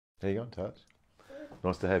How you going, Taj?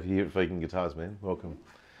 Nice to have you here at Fican Guitars, man. Welcome.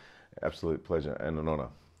 Absolute pleasure and an honour.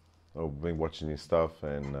 I've been watching your stuff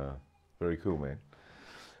and very cool, man.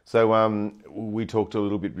 So we talked a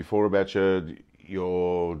little bit before about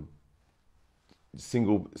your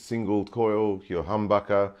single coil, your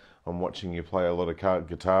humbucker. I'm watching you play a lot of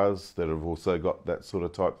guitars that have also got that sort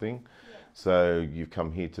of type thing. Yeah. So you've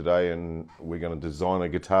come here today and we're going to design a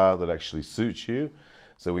guitar that actually suits you.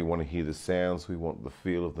 So we want to hear the sounds, we want the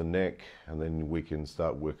feel of the neck, and then we can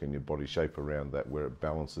start working your body shape around that, where it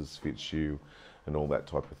balances, fits you, and all that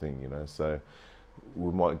type of thing, you know. So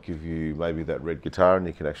we might give you maybe that red guitar and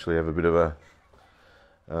you can actually have a bit of a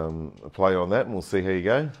play on that, and we'll see how you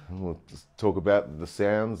go. And we'll just talk about the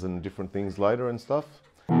sounds and different things later and stuff.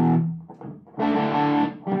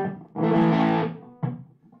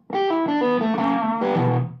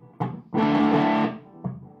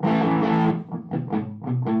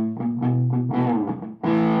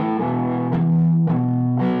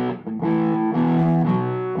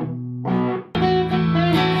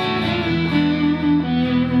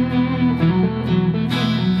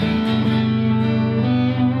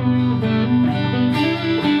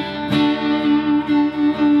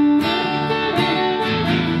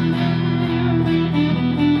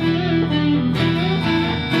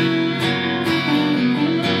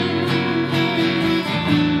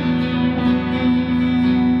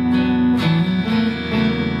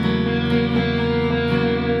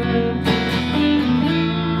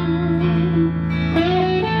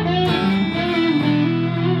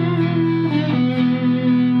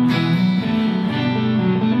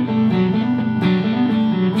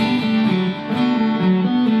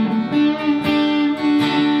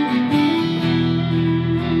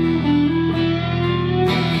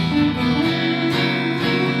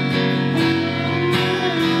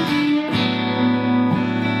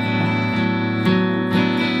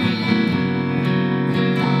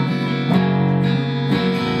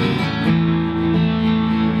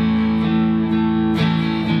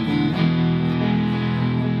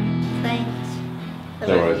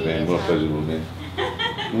 No worries, man. My pleasure, little man.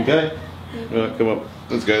 Okay? Right, come on.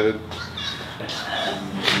 Let's go then.